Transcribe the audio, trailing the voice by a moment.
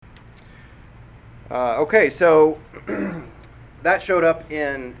Okay, so that showed up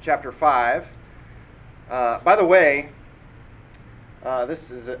in chapter 5. By the way, this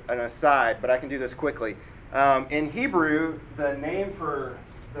is an aside, but I can do this quickly. In Hebrew, the name for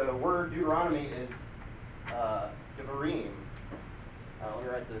the word Deuteronomy is Devarim. Let me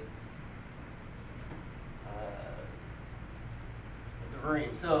write this.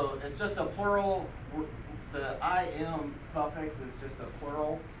 Devarim. So it's just a plural. The im suffix is just a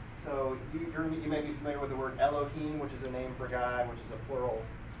plural. So you may be familiar with the word Elohim, which is a name for God, which is a plural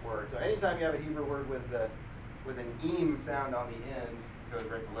word. So anytime you have a Hebrew word with an im sound on the end, it goes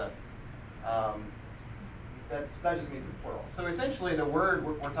right to left. That just means it's plural. So essentially the word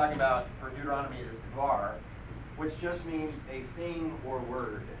we're talking about for Deuteronomy is devar, which just means a thing or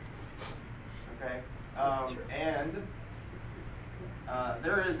word. Okay?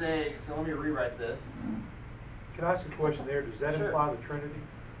 There is so let me rewrite this. Can I ask a question there? Does that imply the Trinity?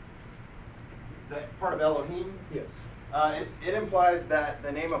 The part of Elohim? Yes. It implies that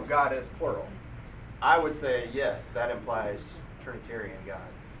the name of God is plural. I would say, yes, that implies Trinitarian God.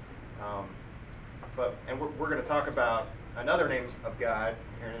 And we're going to talk about another name of God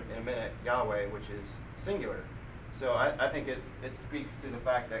here in a minute, Yahweh, which is singular. So I think it speaks to the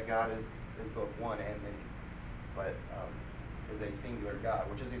fact that God is both one and many, but is a singular God,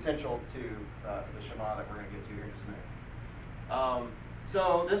 which is essential to the Shema that we're going to get to here in just a minute.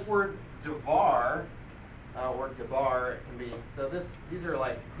 So this word devar, or debar, it can be, so these are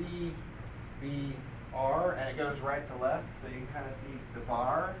like D, B, R, and it goes right to left, so you can kind of see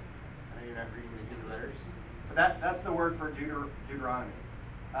devar. I know you're not reading the Hebrew letters, but that's the word for Deuteronomy.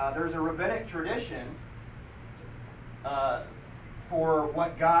 There's a rabbinic tradition for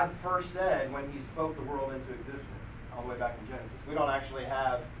what God first said when he spoke the world into existence, all the way back in Genesis. We don't actually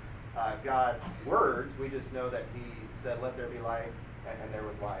have God's words. We just know that he said, let there be light, and there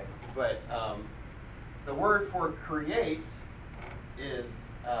was light. But the word for create is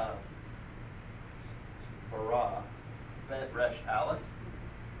bara, bet resh aleph.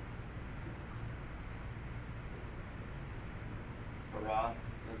 Bara,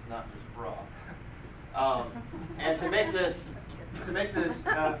 it's not just bra. And to make this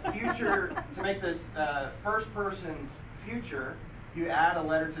first person future, you add a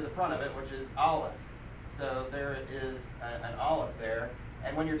letter to the front of it, which is aleph. So there is an aleph there.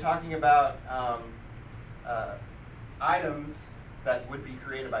 And when you're talking about items that would be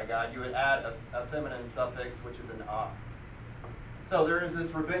created by God, you would add a feminine suffix, which is an ah. So there is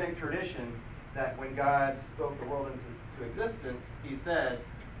this rabbinic tradition that when God spoke the world into existence, he said,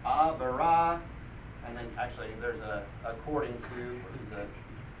 ah bara, and then actually there's according to, which is a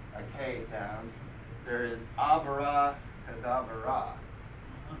K sound, there is abara kadavara.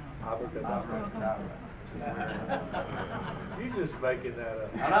 Abracadabra. You're just making that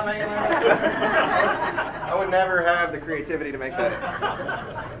up. I'm not making that up. I would never have the creativity to make that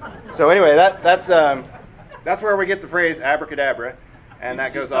up. So anyway, that's where we get the phrase abracadabra, and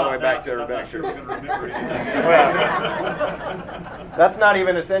that goes all the way back to rabbinic tradition. Well, that's not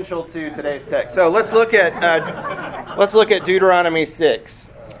even essential to today's text. So let's look at Deuteronomy 6,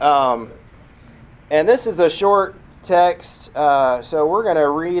 and this is a short text. So we're going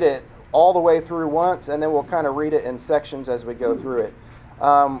to read it all the way through once, and then we'll kind of read it in sections as we go through it.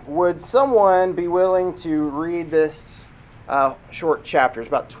 Would someone be willing to read this short chapter? It's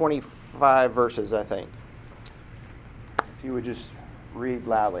about 25 verses, I think. If you would just read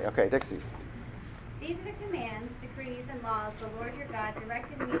loudly. Okay, Dixie. These are the commands, decrees, and laws the Lord your God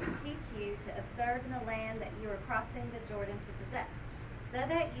directed me to teach you to observe in the land that you are crossing the Jordan to possess, so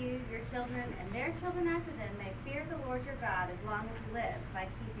that you, your children, and their children after them may fear the Lord your God as long as you live, by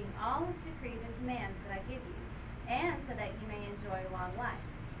keeping all his decrees and commands that I give you, and so that you may enjoy a long life.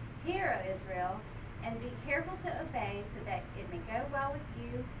 Hear, O Israel, and be careful to obey, so that it may go well with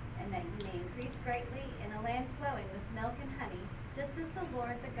you, and that you may increase greatly in a land flowing with milk and honey, just as the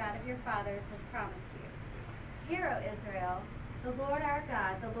Lord, the God of your fathers, has promised you. Hear, O Israel, the Lord our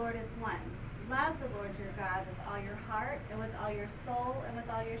God, the Lord is one. Love the Lord your God with all your heart, and with all your soul, and with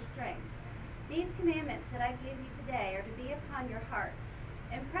all your strength. These commandments that I give you today are to be upon your hearts.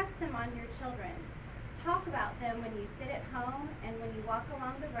 Impress them on your children. Talk about them when you sit at home, and when you walk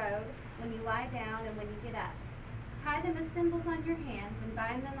along the road, when you lie down, and when you get up. Tie them as symbols on your hands, and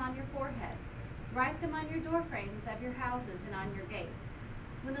bind them on your foreheads. Write them on your doorframes of your houses and on your gates.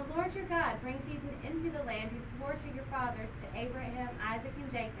 When the Lord your God brings you into the land he swore to your fathers, to Abraham, Isaac,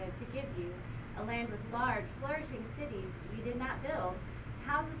 and Jacob, to give you, a land with large, flourishing cities you did not build,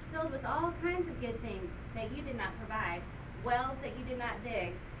 houses filled with all kinds of good things that you did not provide, wells that you did not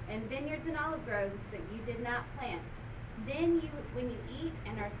dig, and vineyards and olive groves that you did not plant. When you eat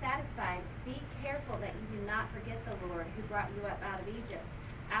and are satisfied, be careful that you do not forget the Lord who brought you up out of Egypt,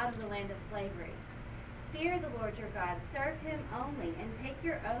 out of the land of slavery. Fear the Lord your God, serve him only, and take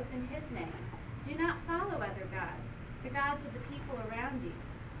your oaths in his name. Do not follow other gods, the gods of the people around you.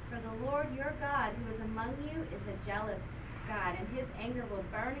 For the Lord your God who is among you is a jealous God, and his anger will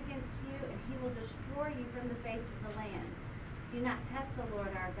burn against you, and he will destroy you from the face of the land. Do not test the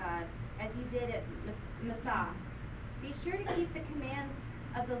Lord our God, as you did at Massah. Be sure to keep the commands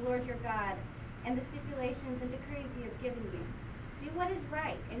of the Lord your God and the stipulations and decrees he has given you. Do what is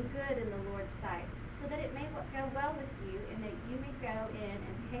right and good in the Lord's sight, so that it may go well with you, and that you may go in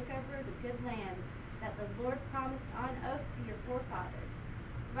and take over the good land that the Lord promised on oath to your forefathers,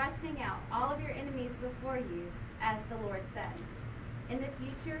 thrusting out all of your enemies before you, as the Lord said. In the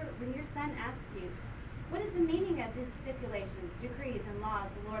future, when your son asks you, what is the meaning of these stipulations, decrees, and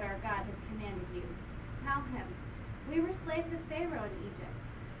laws the Lord our God has commanded you? Tell him, we were slaves of Pharaoh in Egypt,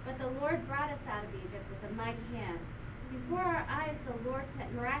 but the Lord brought us out of Egypt with a mighty hand. Before our eyes the Lord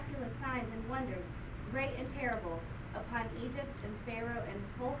sent miraculous signs and wonders, great and terrible, upon Egypt and Pharaoh and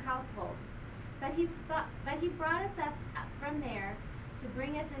his whole household. But he brought us up from there to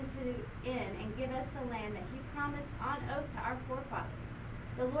bring us in and give us the land that he promised on oath to our forefathers.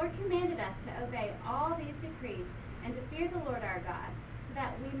 The Lord commanded us to obey all these decrees and to fear the Lord our God, so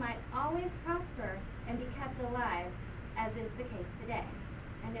that we might always prosper and be kept alive, as is the case today.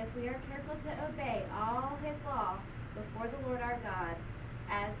 And if we are careful to obey all his law before the Lord our God,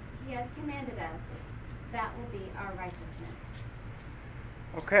 as he has commanded us, that will be our righteousness.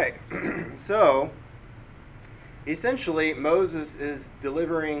 Okay, so essentially Moses is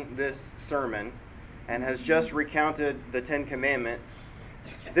delivering this sermon and has just recounted the Ten Commandments.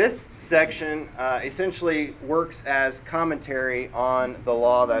 This section essentially works as commentary on the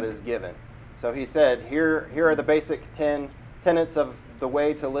law that is given. So he said, here are the basic 10 tenets of the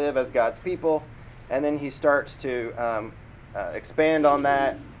way to live as God's people, and then he starts to expand on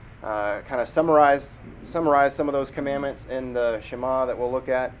that, kind of summarize some of those commandments in the Shema that we'll look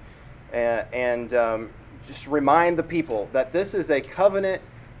at, and just remind the people that this is a covenant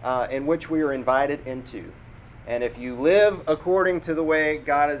in which we are invited into. And if you live according to the way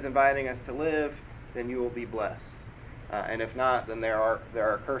God is inviting us to live, then you will be blessed. And if not, then there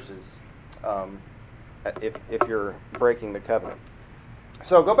are curses if you're breaking the covenant.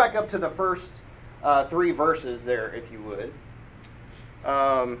 So go back up to the first 3 verses there, if you would.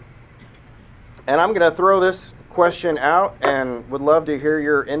 And I'm going to throw this question out and would love to hear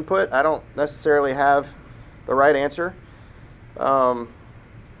your input. I don't necessarily have the right answer.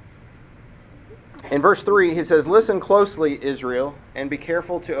 In verse 3, he says, "Listen closely, Israel, and be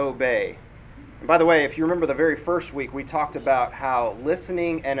careful to obey." And by the way, if you remember the very first week, we talked about how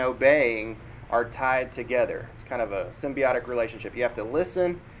listening and obeying are tied together. It's kind of a symbiotic relationship. You have to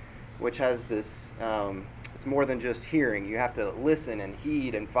listen, which has this, it's more than just hearing. You have to listen and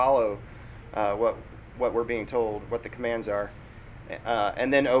heed and follow what we're being told, what the commands are,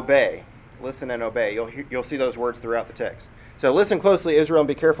 and then obey. Listen and obey. You'll see those words throughout the text. So listen closely, Israel, and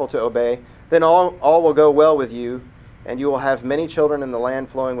be careful to obey. Then all will go well with you, and you will have many children in the land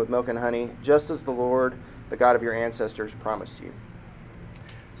flowing with milk and honey, just as the Lord, the God of your ancestors, promised you.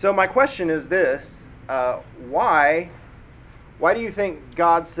 So my question is this: why do you think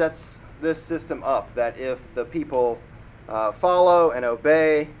God sets this system up, that if the people follow and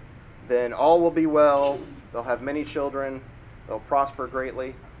obey, then all will be well, they'll have many children, they'll prosper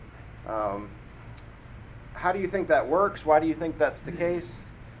greatly? How do you think that works? Why do you think that's the case?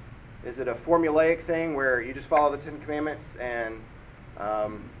 Is it a formulaic thing where you just follow the Ten Commandments and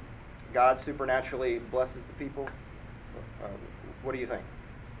God supernaturally blesses the people? What do you think?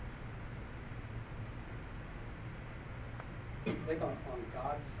 I think on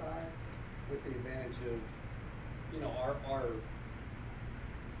God's side, with the advantage of, our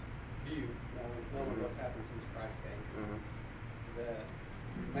view, knowing what's happened since Christ came, that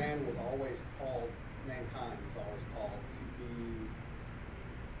mankind was always called to be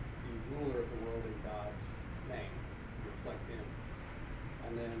the ruler of the world in God's name, reflect Him.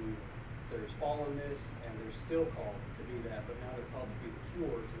 And then there's fallenness, and they're still called to be that, but now they're called to be the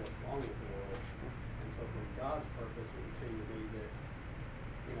cure to what's wrong with the world. And so from God's purpose, it would seem to me that,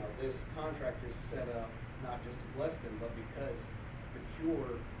 this contract is set up not just to bless them, but because the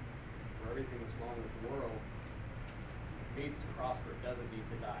cure for everything that's wrong with the world needs to prosper. It doesn't need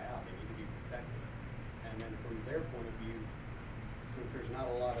to die out. They need to be protected. And then from their point of view, since there's not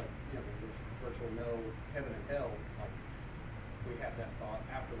a lot of, there's virtually no heaven and hell, like we have that thought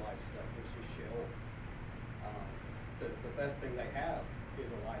afterlife stuff, it's just Sheol. The best thing they have is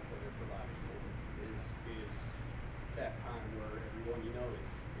a life where they're provided for, is that time where everyone you know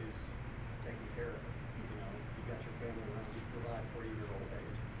is taken care of. You know, you got your family around you to provide for you your old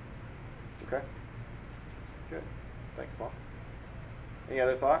age. Okay. Good. Thanks, Paul. Any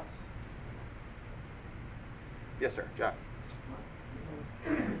other thoughts? Yes, sir. John.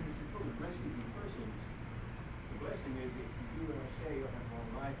 This is full of blessings and persons. The blessing is if you do what I say, you'll have long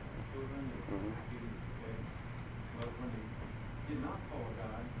life and children. Mhm. But when they did not follow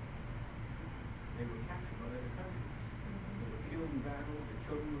God, they were captured by other countries. They were killed in battle. Their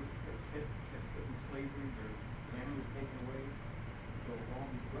children were kept put in slavery. Their land was taken away. So all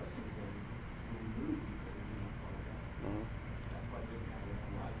these blessings were removed because they did not follow God. Mhm. That's why they didn't have a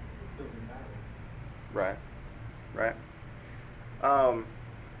long life. They were killed in battle. Right. Right.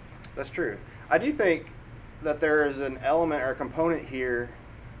 That's true. I do think that there is an element or a component here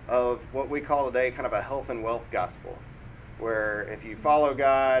of what we call today kind of a health and wealth gospel, where if you follow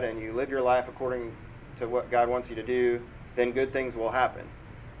God and you live your life according to what God wants you to do, then good things will happen.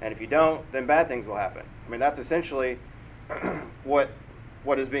 And if you don't, then bad things will happen. I mean, that's essentially what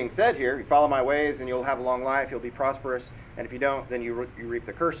is being said here. You follow my ways and you'll have a long life, you'll be prosperous, and if you don't, then you reap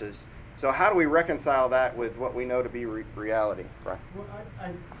the curses. So how do we reconcile that with what we know to be reality? Right. Well,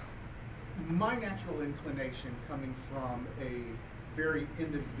 my natural inclination coming from a very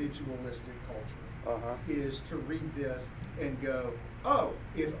individualistic culture is to read this and go, oh,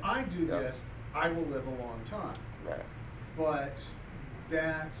 if I do this, I will live a long time. Right. But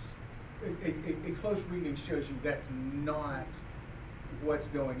that's, a close reading shows you that's not what's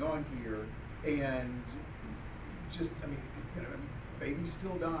going on here. And just, I mean, you know, babies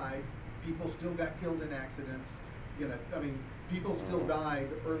still died. People still got killed in accidents. You know, I mean, people still died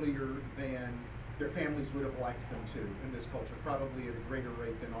earlier than their families would have liked them to in this culture, probably at a greater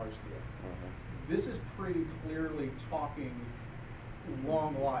rate than ours did. This is pretty clearly talking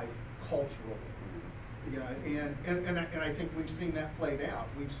long life culturally. Yeah, and I think we've seen that played out.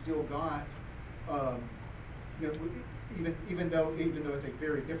 We've still got, you know, even though it's a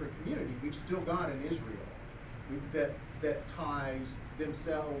very different community, we've still got an Israel that ties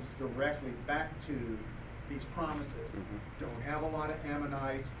themselves directly back to these promises. Don't have a lot of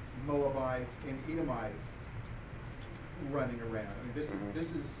Ammonites, Moabites, and Edomites running around. I mean, this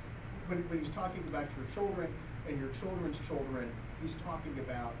is when he's talking about your children and your children's children, he's talking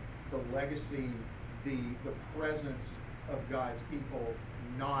about the legacy, the presence of God's people,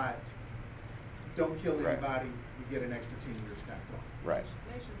 not don't kill anybody, you get an extra 10 years tacked on. Right.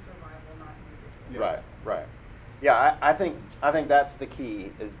 Nation survival, not individual. Right. Right. Yeah, I think that's the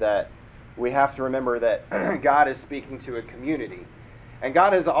key, is that we have to remember that God is speaking to a community. And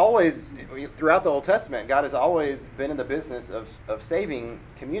God has always, throughout the Old Testament, God has always been in the business of saving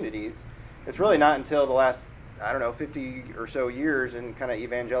communities. It's really not until the last, 50 or so years in kind of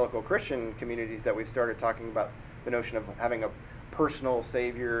evangelical Christian communities that we've started talking about the notion of having a personal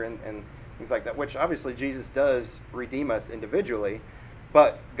Savior and things like that, which obviously Jesus does redeem us individually,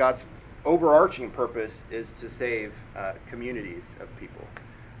 but God's overarching purpose is to save communities of people.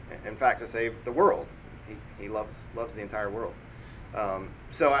 In fact, to save the world. He loves the entire world.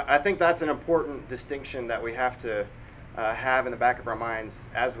 So I think that's an important distinction that we have to have in the back of our minds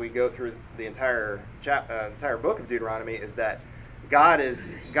as we go through the entire book of Deuteronomy, is that God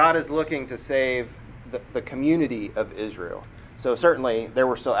is looking to save the community of Israel. So certainly there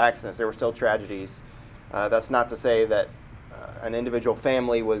were still accidents, there were still tragedies. That's not to say that an individual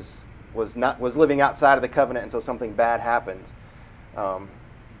family was living outside of the covenant until something bad happened.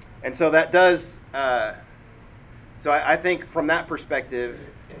 And so that does. So I think from that perspective,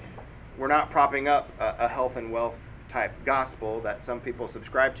 we're not propping up a health and wealth type gospel that some people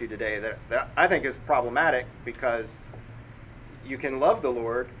subscribe to today. That I think is problematic, because you can love the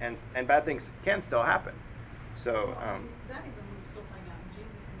Lord and bad things can still happen. So That even was still playing out in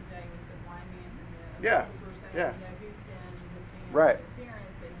Jesus' day with the blind man and the Yeah, apostles were saying, yeah. you know, who sinned this man Right. his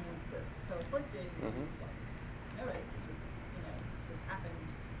parents that he is so afflicted. And Mhm. Jesus like, nobody, just, you know, this happened.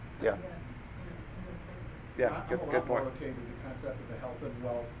 Yeah. I'm gonna save you. yeah, I'm good a lot point. more okay with the concept of the health and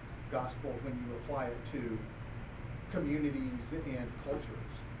wealth gospel when you apply it to communities and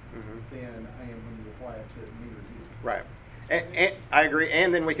cultures than I am when you apply it to me or you. Right. And I agree.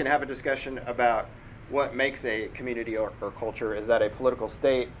 And then we can have a discussion about what makes a community or culture. Is that a political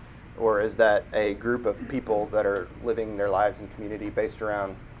state, or is that a group of people that are living their lives in community based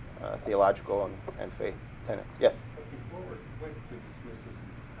around theological and faith tenets? Yes? But before we're quick to dismiss this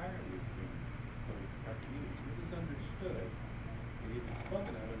entirely as being our community, it is understood, and it is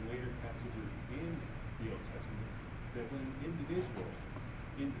spoken of in later passages in the Old Testament, that when an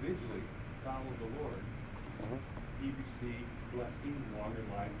individually followed the Lord, he received blessing, longer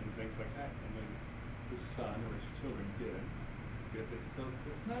life, and things like that. And when the son or his children didn't get it. So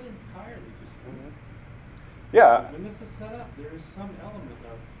it's not entirely just food. Yeah. When this is set up, there is some element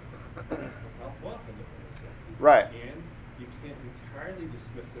of welcome in a sense. Right. And you can't entirely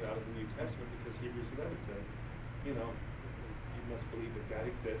dismiss it out of the New Testament because Hebrews 11 says, you must believe that God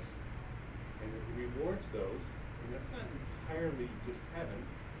exists and that He rewards those. And that's not entirely just heaven.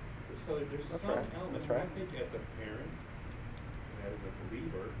 So there's That's some right. element. That's right. I think as a parent, and as a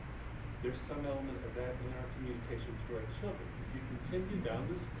believer, there's some element of that in our communication to our children. If you continue down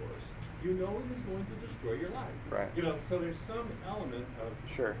this course, you know it is going to destroy your life. Right. So there's some element of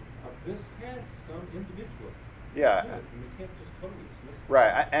Sure. of this has some individual. Yeah. to it, and we can't just totally dismiss it.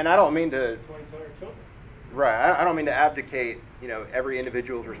 Right. And I don't mean to. That's why it's our children. Right. I don't mean to abdicate, every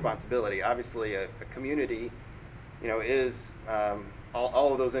individual's responsibility. Obviously, a community, is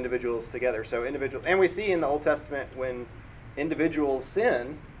all of those individuals together. So and we see in the Old Testament when individuals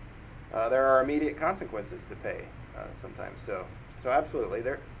sin, there are immediate consequences to pay sometimes. So absolutely,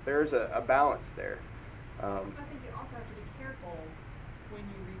 there's a balance there. I think you also have to be careful when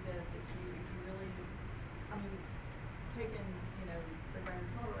you read this if you really, taking, the grain of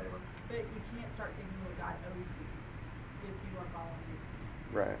salt or whatever, but you can't start thinking what God owes you if you are following His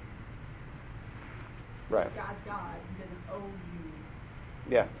commands. Right. Right. God's God, He doesn't owe you.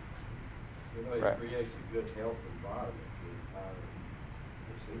 Yeah. It Right. creates a good health environment to empower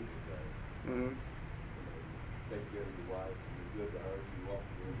receive it. Mm-hmm. Take care of your wife and be good to her as you walk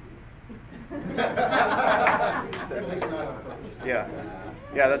through the At least not on purpose.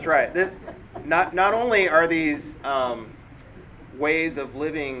 Yeah, that's right. Not only are these ways of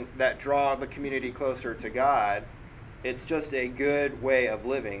living that draw the community closer to God, it's just a good way of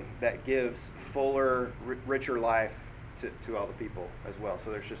living that gives fuller, richer life to all the people as well.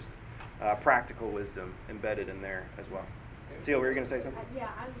 So there's just practical wisdom embedded in there as well. Celia, were you going to say something? Yeah,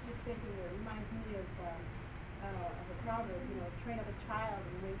 I was just thinking it reminds me of a proverb, train up a child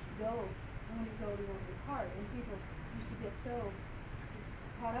in the way to go, and when he's old he won't depart. And people used to get so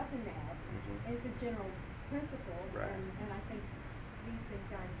caught up in that. Mhm. It's a general principle, Right. and I think these things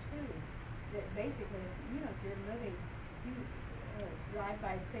are too. That basically, if you're living, you drive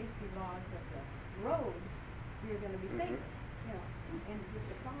by safety laws of the road, you're going to be Mhm. safer, and it just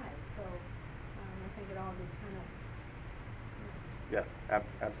applies. So I think it all just kind of. Yeah,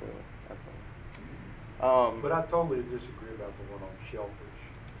 absolutely. But I totally disagree about the one on shellfish.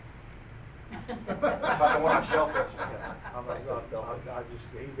 About the one on shellfish. I'm Thought you said shellfish.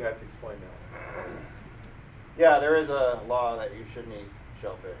 He's got to explain that. Yeah, there is a law that you shouldn't eat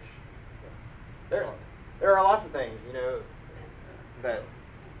shellfish. There are lots of things, that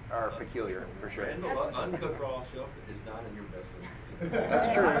are peculiar for sure. Randall, uncooked raw shellfish is not in your best interest. That's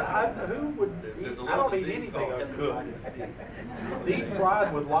true. Who would There's eat? a I little don't eat disease anything called uncooked. hepatitis C. Deep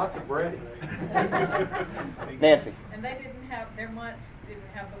fried with lots of breading. Nancy. And they didn't have, their months didn't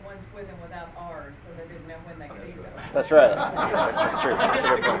have the ones with and without ours, so they didn't know when they could eat them. That's right. That's true. That's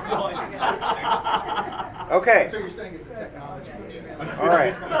a good point. Okay. So you're saying it's a technology issue? All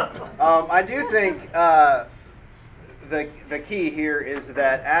right. I do think the key here is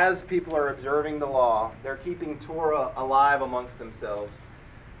that as people are observing the law, they're keeping Torah alive amongst themselves,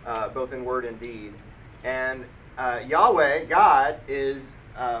 both in word and deed. And Yahweh, God, is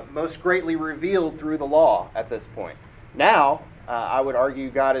most greatly revealed through the law at this point. Now, I would argue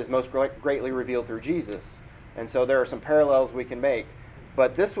God is most greatly revealed through Jesus. And so there are some parallels we can make.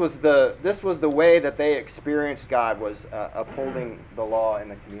 But this was the way that they experienced God, was upholding the law in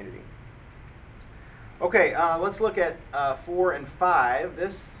the community. Okay, let's look at 4 and 5.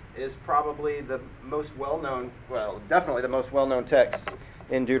 This is probably the most well-known, definitely the most well-known text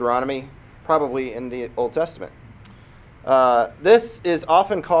in Deuteronomy, probably in the Old Testament. This is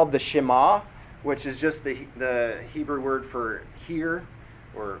often called the Shema, which is just the Hebrew word for hear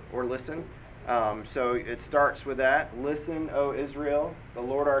or listen. So it starts with that. Listen, O Israel, the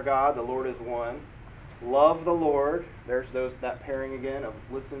Lord our God, the Lord is one. Love the Lord. There's that pairing again of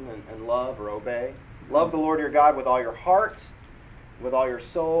listen and love or obey. Love the Lord your God with all your heart, with all your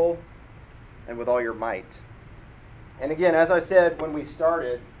soul, and with all your might. And again, as I said when we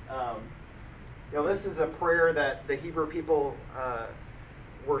started, this is a prayer that the Hebrew people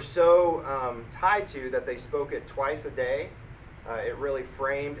were so tied to that they spoke it twice a day. It really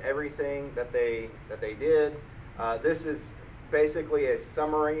framed everything that they did. This is basically a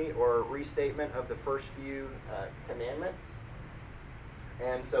summary or restatement of the first few commandments.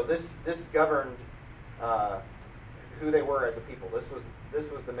 And so this governed who they were as a people. This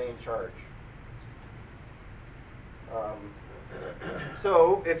was the main charge.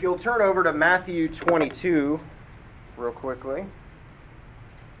 So if you'll turn over to Matthew 22 real quickly.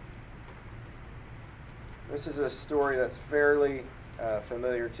 This is a story that's fairly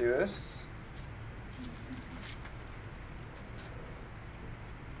familiar to us.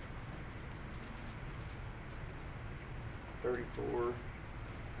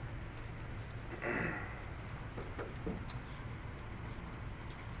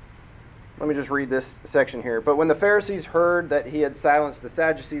 Let me just read this section here. But when the Pharisees heard that he had silenced the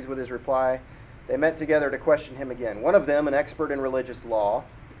Sadducees with his reply, they met together to question him again. One of them, an expert in religious law,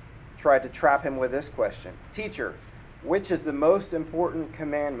 tried to trap him with this question: Teacher, which is the most important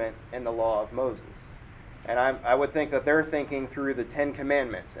commandment in the law of Moses? And I would think that they're thinking through the 10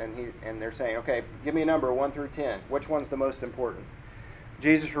 commandments, and they're saying, okay, give me a number, 1 through 10. Which one's the most important?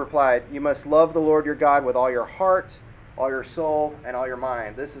 Jesus replied, you must love the Lord your God with all your heart, all your soul, and all your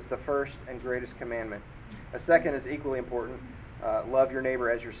mind. This is the first and greatest commandment. A second is equally important. Love your neighbor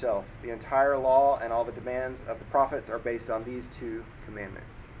as yourself. The entire law and all the demands of the prophets are based on these 2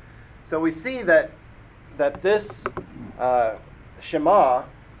 commandments. So we see that this Shema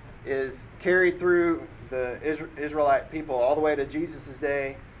is carried through the Israelite people all the way to Jesus'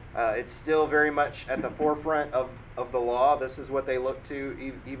 day. It's still very much at the forefront of the law. This is what they look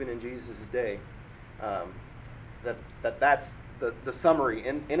to even in Jesus' day. That's the summary.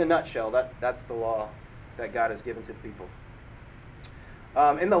 In a nutshell, that's the law that God has given to the people.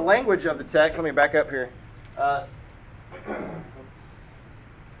 In the language of the text, let me back up here.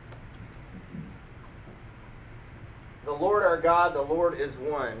 The Lord our God, the Lord is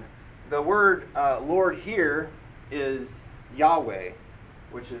one. The word Lord here is Yahweh,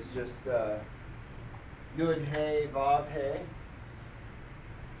 which is just Yud He Vav He.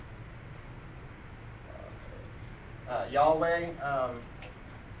 Yahweh.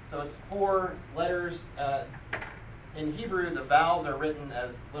 So it's 4 letters. In Hebrew, the vowels are written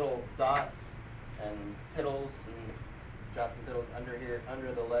as little dots and tittles and jots and tittles under here,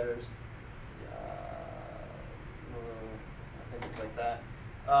 under the letters. I think it's like that.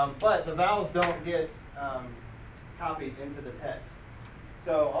 But the vowels don't get copied into the texts.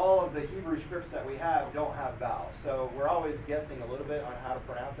 So all of the Hebrew scripts that we have don't have vowels. So we're always guessing a little bit on how to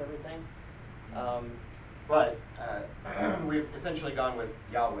pronounce everything. But we've essentially gone with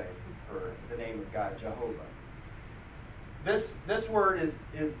Yahweh for the name of God, Jehovah. This word is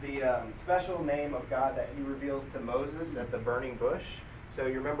the special name of God that he reveals to Moses at the burning bush. So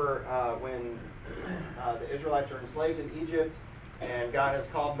you remember when the Israelites are enslaved in Egypt, and God has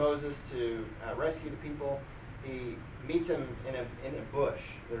called Moses to rescue the people. He meets him in a bush.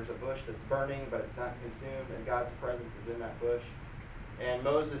 There's a bush that's burning, but it's not consumed, and God's presence is in that bush. And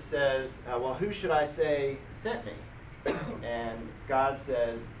Moses says, well, who should I say sent me? And God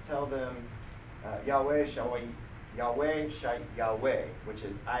says, tell them, Yahweh Shai Yahweh, which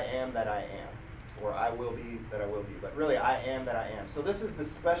is I am that I am, or I will be that I will be. But really, I am that I am. So this is the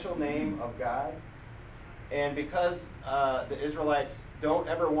special name of God. And because the Israelites don't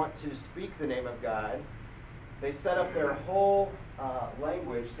ever want to speak the name of God, they set up their whole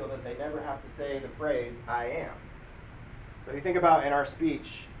language so that they never have to say the phrase, I am. So you think about in our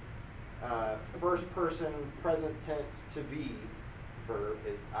speech, first person present tense to be verb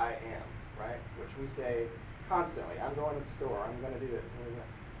is I am, right? Which we say constantly. I'm going to the store. I'm going to do this. I'm going to do that.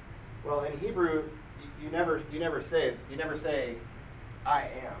 Well, in Hebrew, you never say I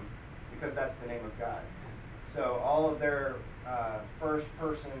am, because that's the name of God. So all of their first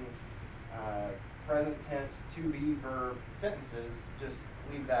person present tense to be verb sentences just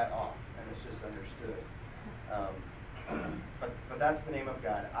leave that off, and it's just understood. But that's the name of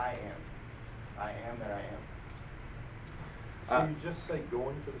God. I am. I am that I am. So you just say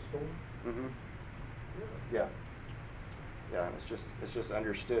going to the store? Mm-hmm. Yeah. Yeah, and it's just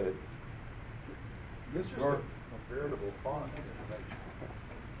understood. It's just a veritable font.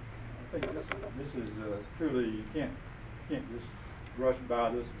 I think this is truly, you can't just rush by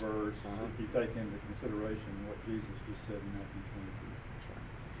this verse if you take into consideration what Jesus just said in Matthew 22.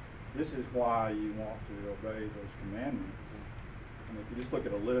 This is why you want to obey those commandments. And if you just look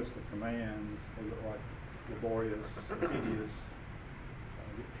at a list of commands, they look like laborious, tedious,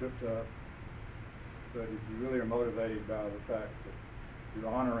 get tripped up. But if you really are motivated by the fact that you're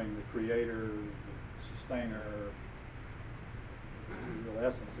honoring the Creator, the Sustainer, the real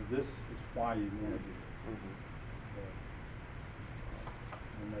essence of this is why you want to do it. Mm-hmm.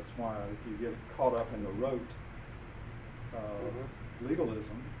 And that's why if you get caught up in the rote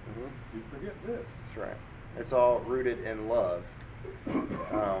legalism, you forget this. That's right. It's all rooted in love.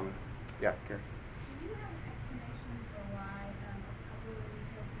 Yeah, Karen. Do you have an explanation for why a couple of New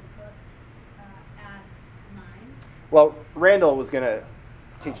Testament books add 9? Well, Randall was going to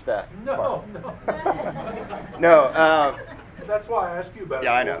teach that. No. No. That's why I asked you about it.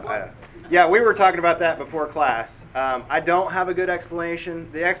 Yeah, I know. Yeah, we were talking about that before class. I don't have a good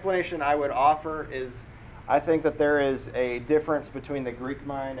explanation. The explanation I would offer is I think that there is a difference between the Greek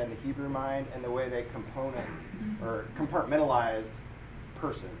mind and the Hebrew mind and the way they compartmentalize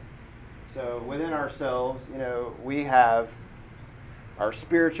person. So within ourselves, we have our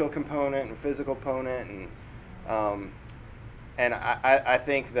spiritual component and physical component, and I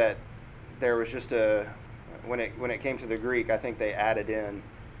think that there was just when it came to the Greek, I think they added in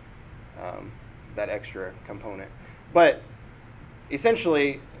that extra component. But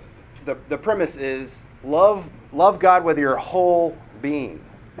essentially, the premise is love God with your whole being,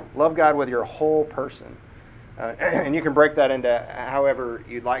 love God with your whole person, and you can break that into however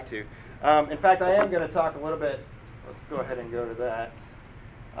you'd like to. In fact, I am going to talk a little bit. Let's go ahead and go to that.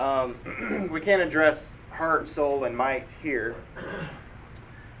 We can't address heart, soul, and might here.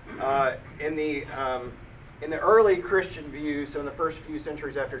 In the early Christian view, so in the first few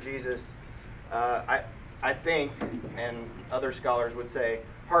centuries after Jesus, I think, and other scholars would say,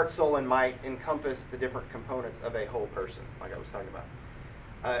 heart, soul, and might encompass the different components of a whole person, like I was talking about.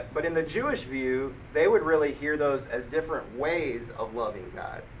 But in the Jewish view, they would really hear those as different ways of loving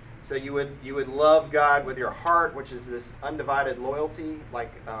God. So you would love God with your heart, which is this undivided loyalty,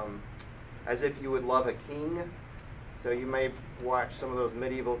 like as if you would love a king. So you may watch some of those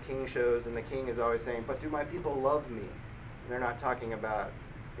medieval king shows, and the king is always saying, "But do my people love me?" And they're not talking about,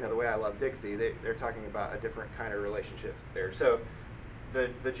 the way I love Dixie. They're talking about a different kind of relationship there. So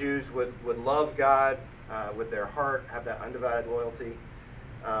the Jews would love God with their heart, have that undivided loyalty.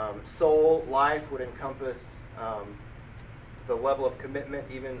 Soul, life would encompass the level of commitment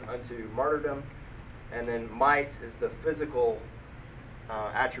even unto martyrdom. And then might is the physical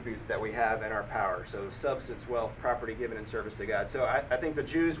attributes that we have in our power. So substance, wealth, property given in service to God. So I think the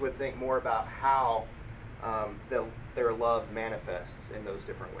Jews would think more about how their love manifests in those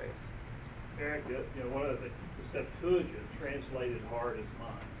different ways. Eric, one of the Septuagint translated heart as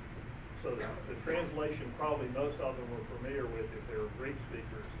mind. So the translation probably most of them were familiar with, if they were Greek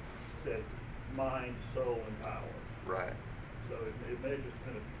speakers, said mind, soul, and power. Right. So it may have just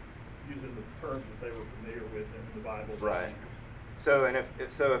been using the terms that they were familiar with in the Bible. Right. So if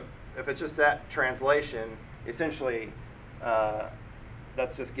it's just that translation, essentially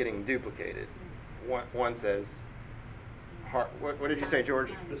that's just getting duplicated. One says heart. What did you say,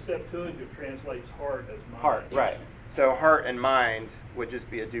 George? The Septuagint translates heart as mind. Heart, right. So heart and mind would just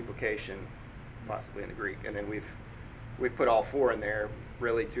be a duplication, possibly in the Greek, and then we've put all four in there.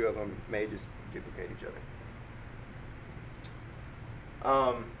 Really, two of them may just duplicate each other.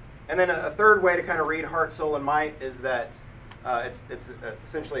 And then a third way to kind of read heart, soul, and might is that it's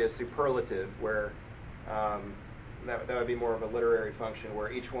essentially a superlative, where that would be more of a literary function, where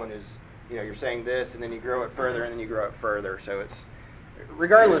each one is, you're saying this, and then you grow it further, and then you grow it further. So it's,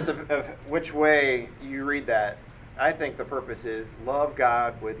 regardless of which way you read that, I think the purpose is love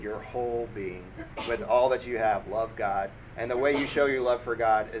God with your whole being, with all that you have. Love God, and the way you show your love for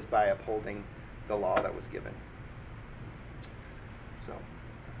God is by upholding the law that was given. So,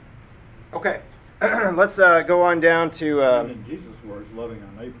 okay, let's go on down to. And in Jesus' words, loving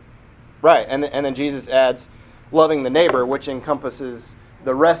our neighbor. Right, and then Jesus adds loving the neighbor, which encompasses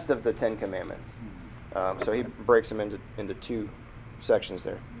the rest of the Ten Commandments. So he breaks them into two sections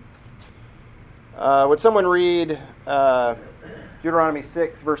there. Would someone read Deuteronomy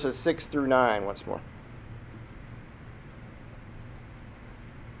 6, verses 6 through 9 once more?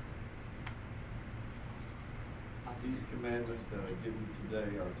 These commandments that I give you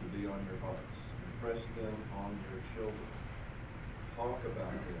today are to be on your hearts. Impress them on your children. Talk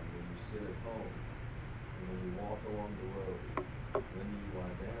about them when you sit at home, and when you walk along the road, when you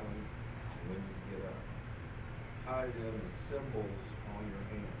lie down, and when you get up. Tie them as symbols on your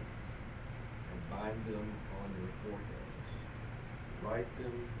hands, and bind them on your foreheads. Write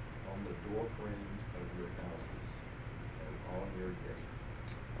them on the door frames of your houses and on your gates.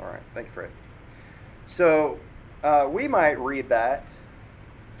 All right, thank you, Fred. So we might read that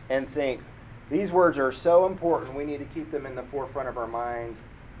and think, these words are so important, we need to keep them in the forefront of our mind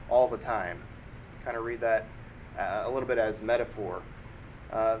all the time. Kind of read that a little bit as metaphor.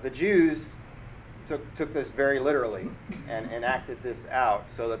 The Jews took this very literally and enacted this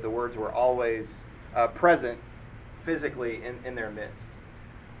out so that the words were always present physically in their midst.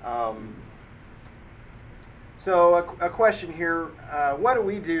 So a question here, what do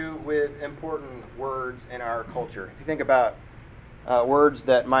we do with important words in our culture? If you think about words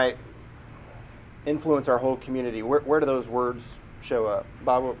that might influence our whole community, where do those words show up?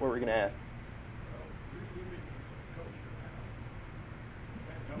 Bob, what were you going to add?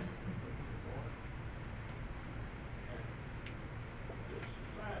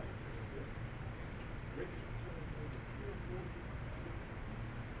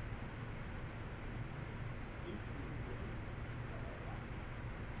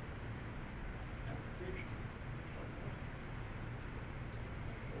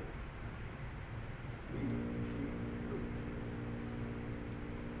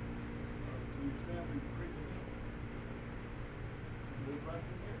 you're traveling to Freedom Hill. Live right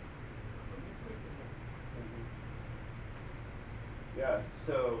in there. From the Freedom Hill. Yeah,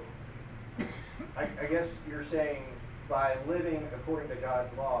 so I guess you're saying by living according to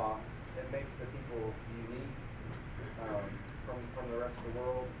God's law, it makes the people unique from the rest of the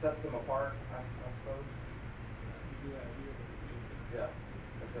world, sets them apart, I suppose. Good idea. Yeah,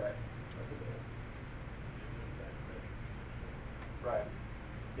 that's right. Right.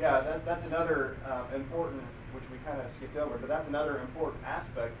 Yeah, that's another important, which we kind of skipped over, but that's another important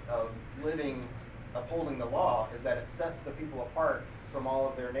aspect of living, upholding the law, is that it sets the people apart from all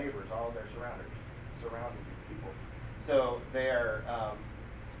of their neighbors, all of their surrounding people. So they're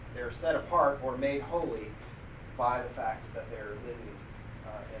set apart or made holy by the fact that they're living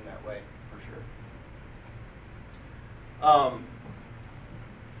in that way, for sure.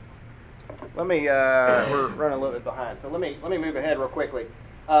 Let me. We're running a little bit behind, so let me move ahead real quickly.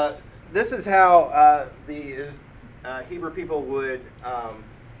 This is how the Hebrew people would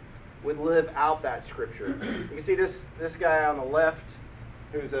live out that scripture. You can see this guy on the left,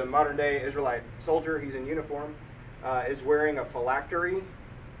 who's a modern day Israelite soldier. He's in uniform. Is wearing a phylactery.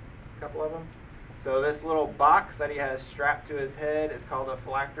 A couple of them. So this little box that he has strapped to his head is called a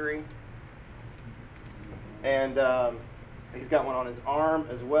phylactery, and he's got one on his arm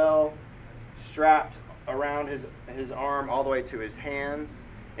as well, strapped around his arm all the way to his hands.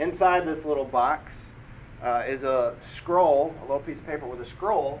 Inside this little box is a scroll, a little piece of paper with a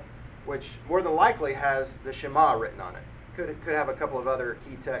scroll, which more than likely has the Shema written on it. Could have a couple of other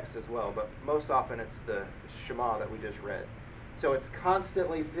key texts as well, but most often it's the Shema that we just read. So it's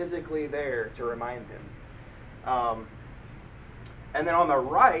constantly physically there to remind him. And then on the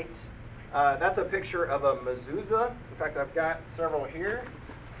right, that's a picture of a mezuzah. In fact, I've got several here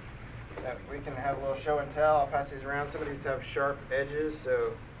that we can have a little show and tell. I'll pass these around. Some of these have sharp edges,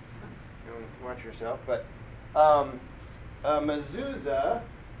 so watch yourself. But a mezuzah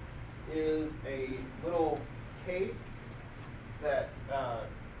is a little case that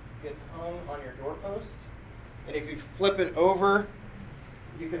gets hung on your doorpost. And if you flip it over,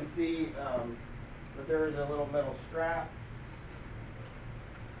 you can see that there is a little metal strap.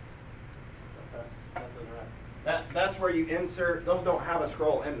 That's where you insert, those don't have a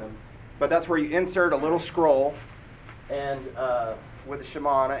scroll in them, but that's where you insert a little scroll and with the Shema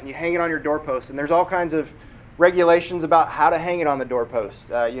on it, and you hang it on your doorpost. And there's all kinds of regulations about how to hang it on the doorpost.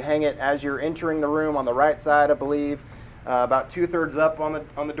 You hang it as you're entering the room on the right side, I believe, about 2/3 up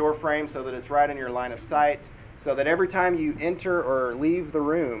on the door frame, so that it's right in your line of sight, so that every time you enter or leave the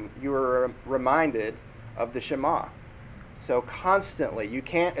room, you are reminded of the Shema. So constantly, you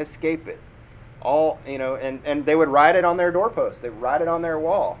can't escape it. And they would write it on their doorpost. They write it on their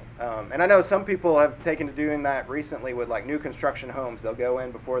wall. And I know some people have taken to doing that recently with like new construction homes. They'll go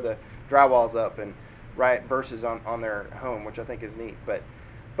in before the drywall's up and write verses on their home, which I think is neat.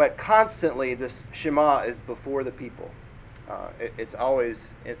 But constantly, this Shema is before the people. It's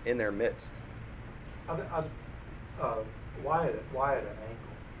always in their midst. Why at an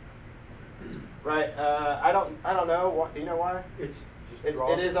angle? Right. I don't know. Do you know why?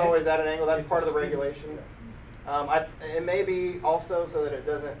 It is always at an angle. That's part of the regulation. It may be also so that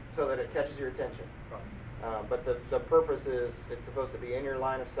it catches your attention. But the purpose is it's supposed to be in your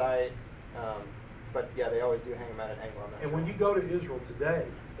line of sight. But yeah, they always do hang them at an angle on that. And when you go to Israel today,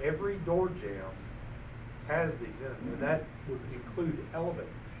 every door jamb has these in them, and that would include elevators.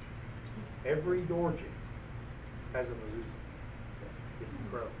 Every door jamb has a mezuzah. It's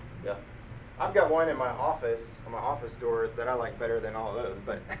incredible. Yeah. I've got one in my office, on my office door, that I like better than all of those,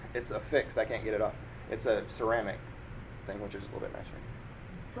 but it's affixed. I can't get it off. It's a ceramic thing, which is a little bit nicer.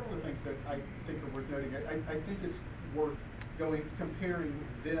 A couple of things that I think are worth noting. I think it's worth comparing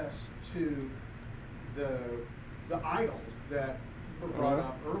this to the idols that were brought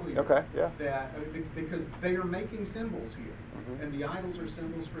up earlier. Okay, yeah. Because they are making symbols here. And the idols are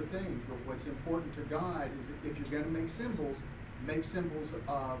symbols for things. But what's important to God is that if you're going to make symbols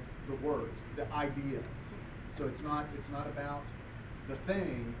of the words, the ideas. So it's not about the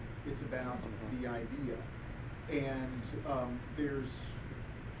thing, it's about the idea. And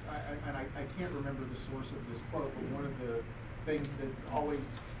I can't remember the source of this quote, but one of the things that's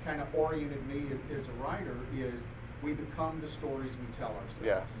always kind of oriented me as a writer is we become the stories we tell ourselves.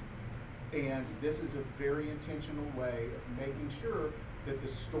 Yeah. And this is a very intentional way of making sure that the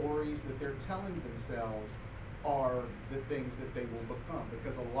stories that they're telling themselves are the things that they will become.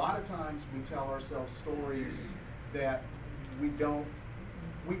 Because a lot of times we tell ourselves stories that we don't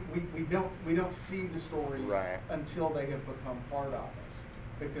see the stories until they have become part of us.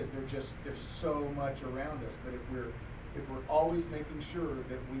 Because there's so much around us. But if we're always making sure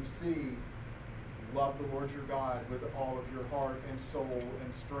that we see love the Lord your God with all of your heart and soul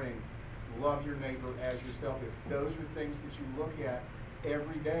and strength. Love your neighbor as yourself. If those are things that you look at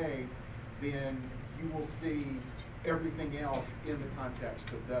every day, then you will see everything else in the context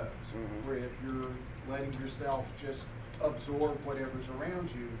of those. Mhm. Where if you're letting yourself just absorb whatever's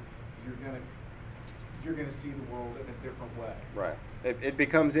around you, you're gonna see the world in a different way. Right. It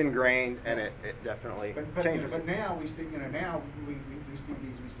becomes ingrained, and it definitely changes. But now we see, now we see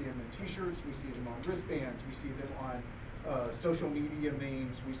these. We see them in T-shirts. We see them on wristbands. We see them on social media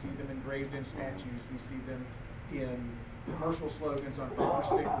memes. We see them engraved in statues. We see them in commercial slogans on paper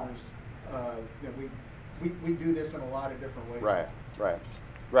stickers. We do this in a lot of different ways.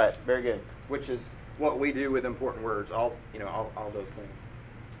 Right. Very good. Which is what we do with important words. All those things.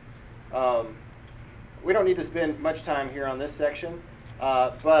 We don't need to spend much time here on this section,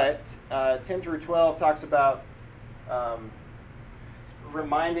 but 10 through 12 talks about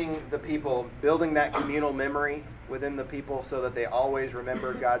reminding the people, building that communal memory within the people so that they always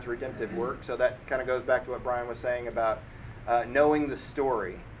remember God's redemptive work. So that kind of goes back to what Brian was saying about knowing the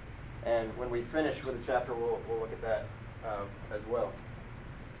story. And when we finish with the chapter, we'll look at that as well.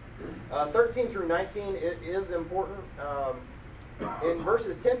 13 through 19, it is important. In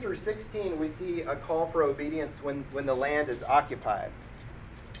verses 10 through 16, we see a call for obedience when the land is occupied.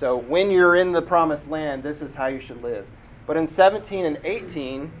 So when you're in the promised land, this is how you should live. But in 17 and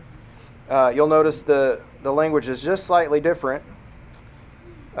 18, you'll notice the language is just slightly different.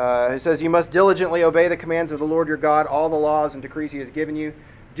 It says, "You must diligently obey the commands of the Lord your God, all the laws and decrees he has given you.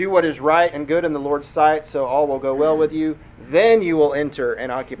 Do what is right and good in the Lord's sight, so all will go well with you. Then you will enter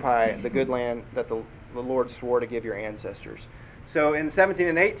and occupy the good land that the Lord swore to give your ancestors." So in 17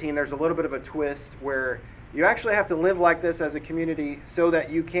 and 18, there's a little bit of a twist where you actually have to live like this as a community so that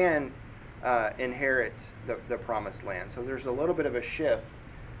you can inherit the promised land. So there's a little bit of a shift.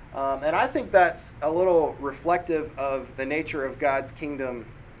 And I think that's a little reflective of the nature of God's kingdom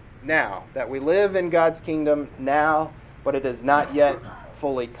now, that we live in God's kingdom now, but it has not yet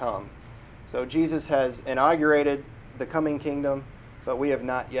fully come. So Jesus has inaugurated the coming kingdom, but we have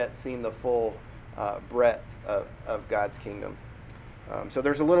not yet seen the full breadth of God's kingdom. So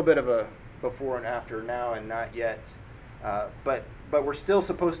there's a little bit of a before and after, now and not yet. But we're still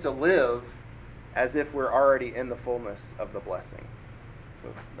supposed to live as if we're already in the fullness of the blessing. So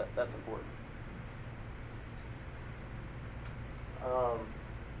that's important.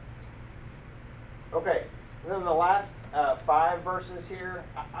 Okay, and then the last 5 verses here,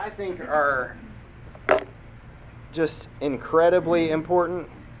 I think are just incredibly important.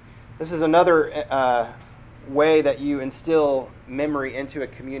 This is another way that you instill memory into a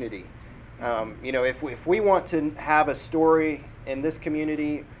community. If we want to have a story in this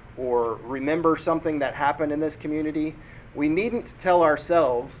community or remember something that happened in this community, we needn't tell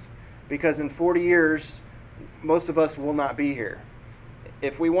ourselves, because in 40 years, most of us will not be here.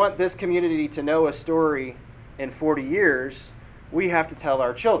 If we want this community to know a story in 40 years, we have to tell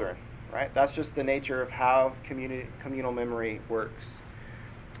our children, right? That's just the nature of how communal memory works.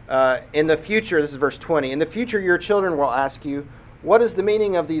 In the future, this is verse 20, in the future your children will ask you, what is the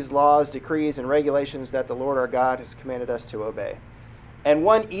meaning of these laws, decrees, and regulations that the Lord our God has commanded us to obey? And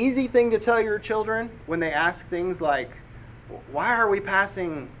one easy thing to tell your children when they ask things like, why are we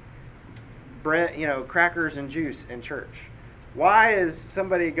passing bread, crackers and juice in church? Why is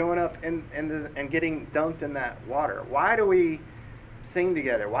somebody going up and getting dunked in that water? Why do we sing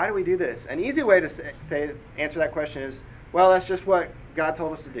together? Why do we do this? An easy way to answer that question is, well, that's just what God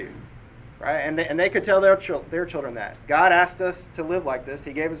told us to do, right? And they could tell their children that. God asked us to live like this.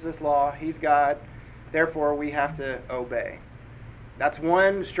 He gave us this law. He's God. Therefore, we have to obey. That's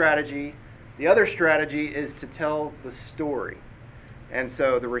one strategy. The other strategy is to tell the story. And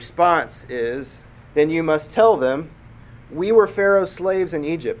so the response is, then you must tell them, we were Pharaoh's slaves in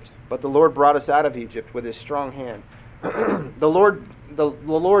Egypt, but the Lord brought us out of Egypt with his strong hand. The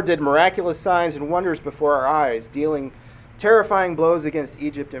Lord did miraculous signs and wonders before our eyes, dealing terrifying blows against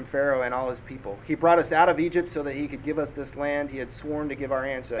Egypt and Pharaoh and all his people. He brought us out of Egypt so that he could give us this land he had sworn to give our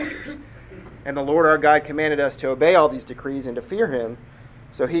ancestors. And the Lord our God commanded us to obey all these decrees and to fear him,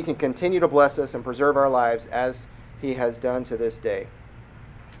 so he can continue to bless us and preserve our lives as he has done to this day.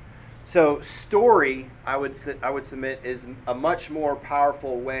 So story, I would submit, is a much more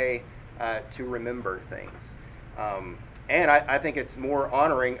powerful way to remember things. And I think it's more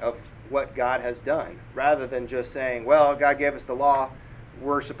honoring of what God has done, rather than just saying, well, God gave us the law,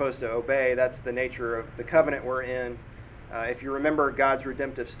 we're supposed to obey. That's the nature of the covenant we're in. If you remember God's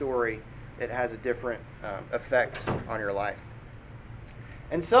redemptive story, it has a different effect on your life.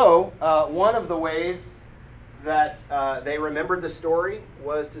 And so, one of the ways that they remembered the story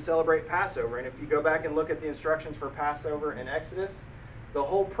was to celebrate Passover. And if you go back and look at the instructions for Passover in Exodus, the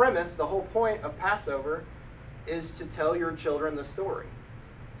whole premise, the whole point of Passover is to tell your children the story.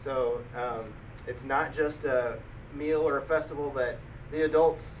 So it's not just a meal or a festival that the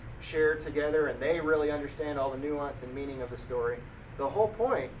adults share together and they really understand all the nuance and meaning of the story. The whole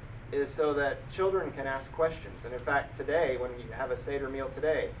point is so that children can ask questions. And in fact, today, when you have a Seder meal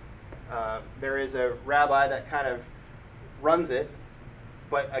today, there is a rabbi that kind of runs it,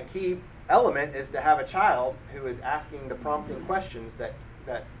 but a key element is to have a child who is asking the prompting questions that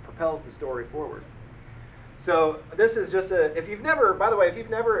propels the story forward. So this is just if you've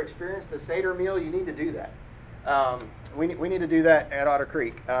never experienced a Seder meal, you need to do that. We need to do that at Otter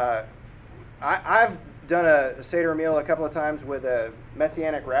Creek. I've done a Seder meal a couple of times with a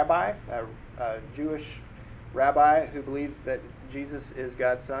Messianic rabbi, a Jewish rabbi who believes that Jesus is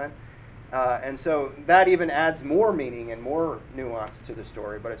God's son. And so that even adds more meaning and more nuance to the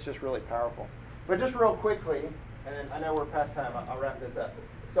story, but it's just really powerful. But just real quickly, and then I know we're past time, I'll wrap this up.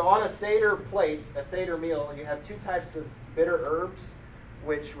 So on a Seder plate, a Seder meal, you have two types of bitter herbs,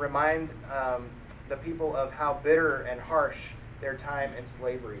 which remind the people of how bitter and harsh their time in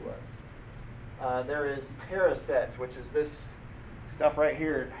slavery was. There is harisset, which is this stuff right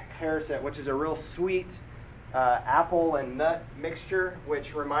here, harisset, which is a real sweet apple and nut mixture,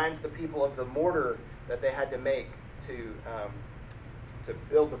 which reminds the people of the mortar that they had to make to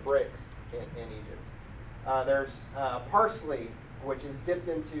build the bricks in Egypt. There's parsley, which is dipped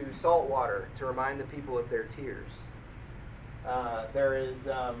into salt water to remind the people of their tears. There is,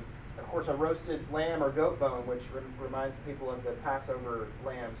 of course, a roasted lamb or goat bone, which reminds the people of the Passover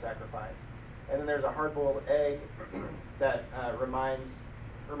lamb sacrifice. And then there's a hard-boiled egg that reminds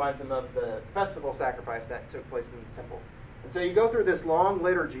them of the festival sacrifice that took place in the temple. And so you go through this long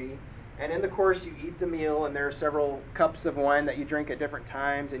liturgy, and in the course you eat the meal, and there are several cups of wine that you drink at different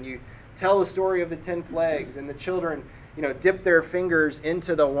times, and you tell the story of the 10 plagues, and the children, dip their fingers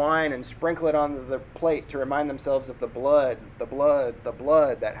into the wine and sprinkle it on the plate to remind themselves of the blood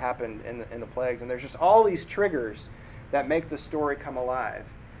that happened in the plagues. And there's just all these triggers that make the story come alive.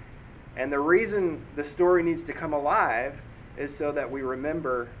 And the reason the story needs to come alive is so that we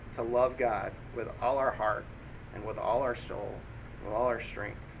remember to love God with all our heart and with all our soul, with all our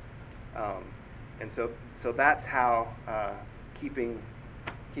strength. And so that's how keeping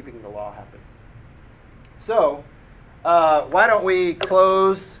the law happens. So why don't we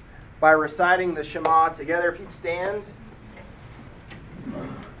close by reciting the Shema together? If you'd stand.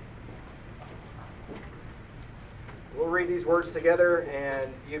 We'll read these words together,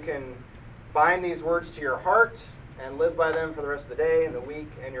 and you can bind these words to your heart and live by them for the rest of the day and the week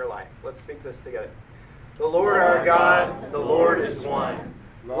and your life. Let's speak this together. The Lord our God, the Lord is one.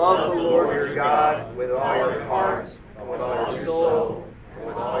 Love the Lord your God with all your heart and with all your soul and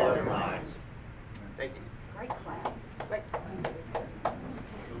with all your mind.